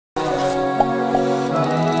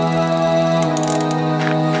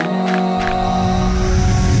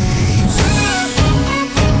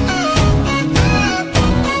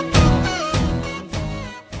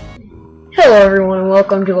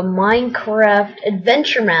welcome to a Minecraft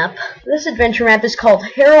adventure map. This adventure map is called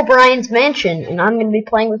Herobrines Mansion, and I'm going to be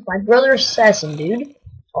playing with my brother Assassin Dude,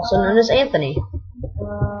 also known as Anthony.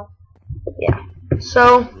 Yeah,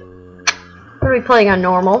 so I'm going to be playing on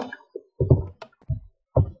normal,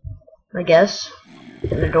 I guess.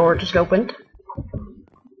 And the door just opened.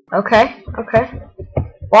 Okay.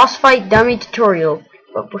 Boss fight dummy tutorial.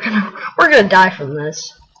 But we're gonna die from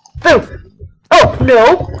this. Boom! Oh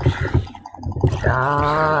no!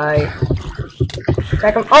 Die.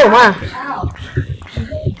 Attack him. Oh wow!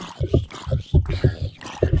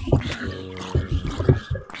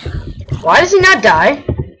 Why does he not die?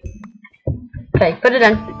 Okay, put it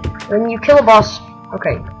in. When you kill a boss.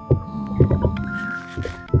 Okay.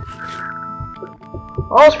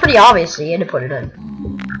 Well, it's pretty obvious so you had to put it in.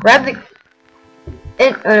 Grab the.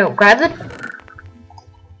 Grab the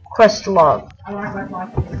quest log.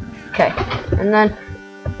 Okay, and then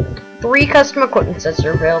 3 custom equipment sets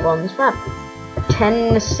are available on this map.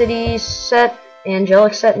 10 city set,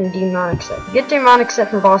 angelic set, and demonic set. Get demonic set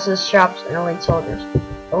from bosses, shops, and elite soldiers.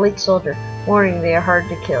 Elite soldier. Warning, they are hard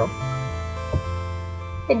to kill.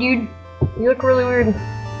 Hey dude, you look really weird.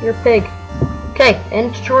 You're a pig. Okay,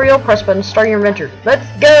 end tutorial, press button, start your adventure. Let's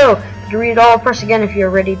go! Did you read it all? Press again if you're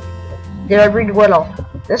ready. Did I read what all?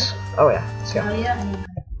 This? Oh yeah, let's go.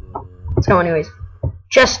 Let's go anyways.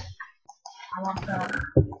 Just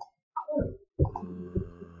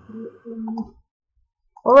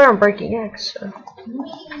well, we're on Breaking X, so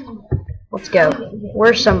let's go.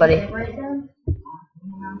 Where's somebody?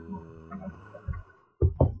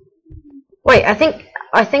 Wait, I think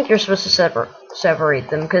you're supposed to separate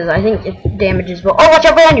them because I think it damages both. Oh, watch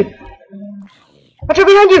out behind you! Watch out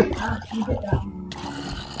behind you!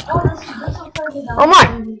 Oh my!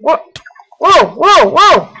 What? Whoa!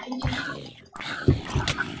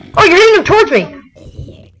 Oh, you're hitting them towards me!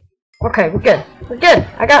 Okay, we're good.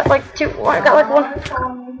 I got like 2. I got like 1.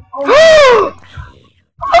 Oh,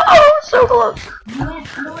 so close!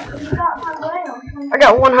 I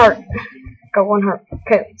got 1 heart.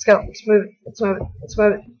 Okay, let's go. Let's move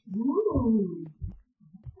it.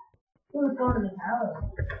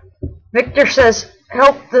 Victor says,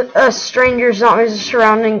 help the strangers, zombies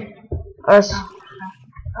surrounding us.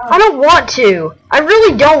 I don't want to. I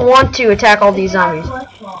really don't want to attack all these zombies.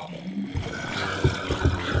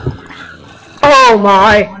 Oh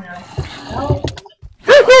my.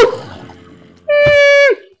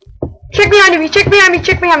 Check behind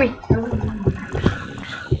me.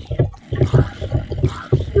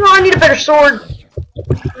 No, I need a better sword.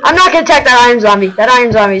 I'm not gonna attack that iron zombie. That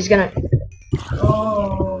iron zombie is gonna.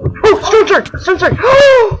 Oh, stone sword.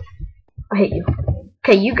 I hate you.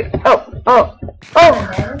 Okay, you go. Oh.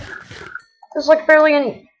 There's like barely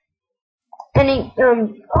any. Oh,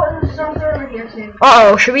 there's a stone sword over here too.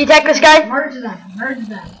 Uh oh, should we attack this guy? Merge them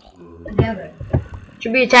together.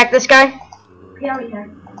 Should we attack this guy? Yeah, we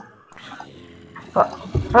can. Uh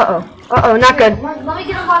oh, not good. Let me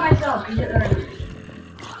get him by myself.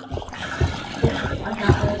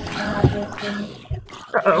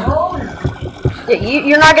 Uh-oh. Yeah,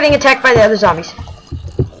 you're not getting attacked by the other zombies.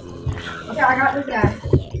 Okay, I got this guy.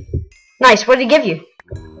 Nice, what did he give you?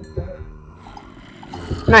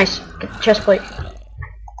 Nice, get the chest plate.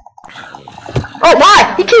 Oh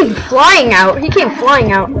my! He came flying out.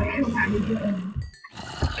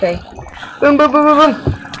 Okay. Boom.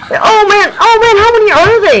 Oh man, how many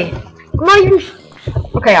are they? I'm not even.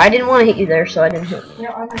 Okay, I didn't want to hit you there, so I didn't hit.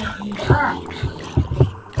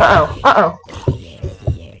 Uh-oh.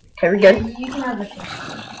 Okay, we're good.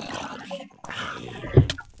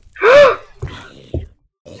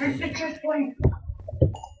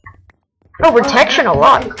 Oh, protection a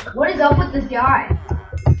lot. What is up with this guy?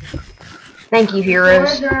 Thank you,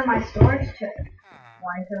 heroes. They're in my storage chest.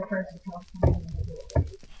 Why is there a person talking?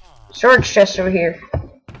 Storage chest over here.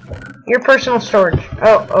 Your personal storage.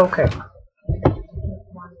 Oh, okay.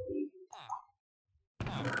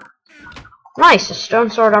 Nice, a stone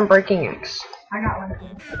sword on Breaking X. I got one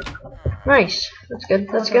too. Nice, that's good.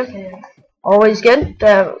 Always good.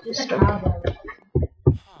 That's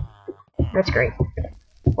great.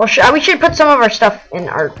 Well, we should put some of our stuff in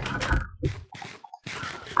our.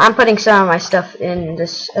 I'm putting some of my stuff in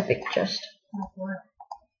this epic chest.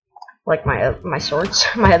 Like my swords,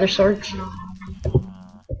 my other swords.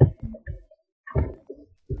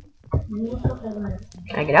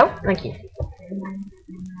 Can I get out? Thank you.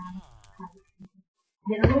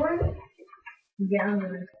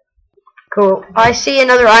 Cool. I see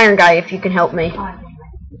another iron guy if you can help me. Oh,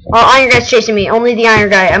 iron guy's chasing me. Only the iron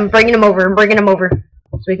guy. I'm bringing him over.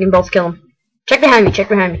 So we can both kill him. Check behind me.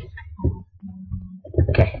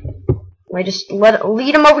 Okay. I just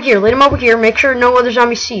lead him over here. Lead him over here. Make sure no other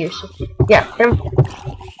zombies see you. So, yeah, hit him.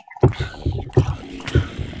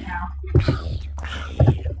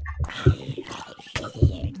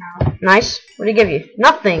 Nice. What did he give you?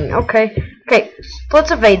 Nothing. Okay. Okay.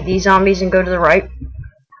 Let's evade these zombies and go to the right.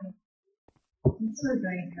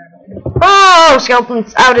 Oh,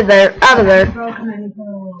 skeletons! Out of there! Out of there!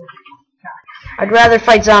 I'd rather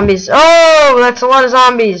fight zombies. Oh, that's a lot of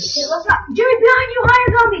zombies. Hey, let's not. Jimmy, behind you!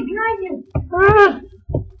 Higher zombie! Behind you!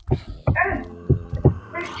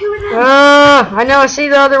 There's 2 of them. I know. I see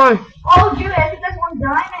the other one. Oh, Jimmy, I think that's 1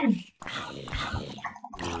 diamond.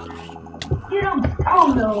 Get him!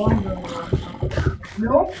 Oh no!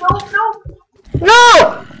 Nope!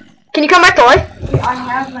 No! Can you come back to life? Yeah, I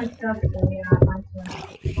have my stuff. So yeah, my stuff.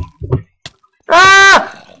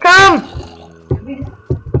 Come!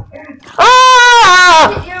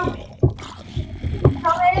 Ah!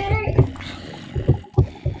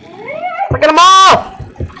 Look at them all!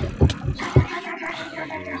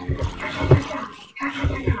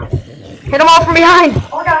 Hit them all from behind!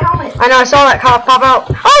 Oh, I got a helmet! I know, I saw that cop pop out.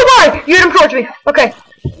 Oh my! You hit him towards me. Okay.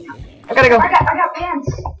 I gotta go. I got pants.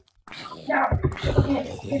 No.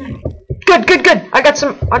 Good. I got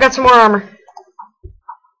some more armor.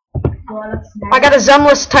 I got a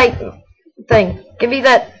Zumless type thing. Give me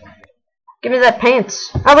that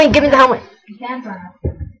pants. Oh wait, give me the helmet. Pants are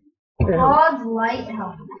God's light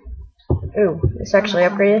helmet. Ooh, it's actually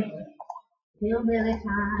upgraded. Hillbilly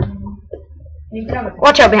time.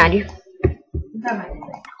 Watch out behind you.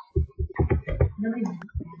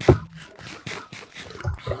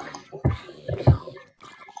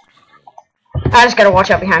 I just gotta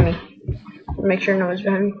watch out behind me. Make sure no one's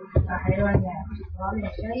behind me.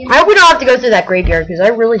 I hope we don't have to go through that graveyard because I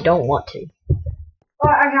really don't want to. Oh,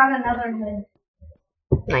 I got another hood.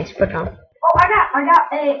 Nice, put it on. Oh, I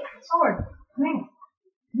got a sword. Come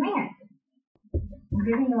here. I'm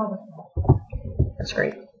giving you all the stuff. That's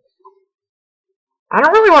great. I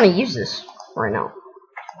don't really want to use this right now.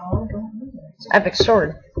 Oh, don't use it. It's epic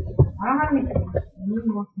sword. I don't have anything.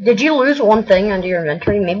 Did you lose one thing under your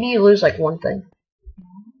inventory? Maybe you lose like one thing.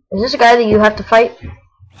 Is this a guy that you have to fight?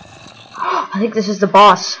 I think this is the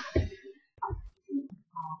boss.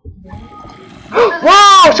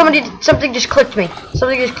 Whoa! Something just clicked me.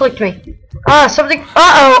 Something just clicked me. Something.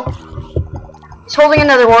 Uh-oh. He's holding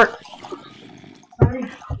another wart.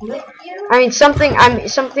 I mean, something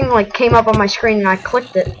like came up on my screen and I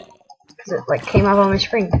clicked it because it like came up on my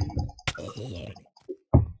screen.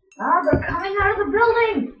 Ah, they're coming out of the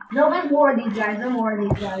building. No, there's more of these guys.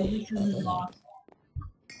 This is the boss.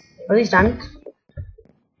 Are these diamonds?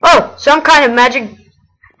 Oh, some kind of magic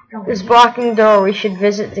is blocking the door. We should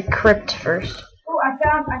visit the crypt first. Oh, I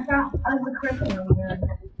found the crypt over there.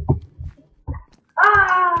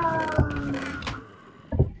 Ah!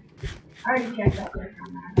 I already checked that crypt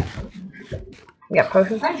on that. You got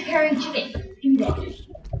potions? I'm carrying chicken. Give me that.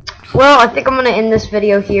 Well, I think I'm gonna end this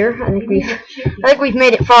video here. I think we've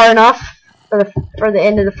made it far enough for the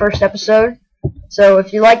end of the first episode. So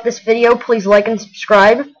if you like this video, please like and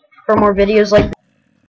subscribe for more videos like this.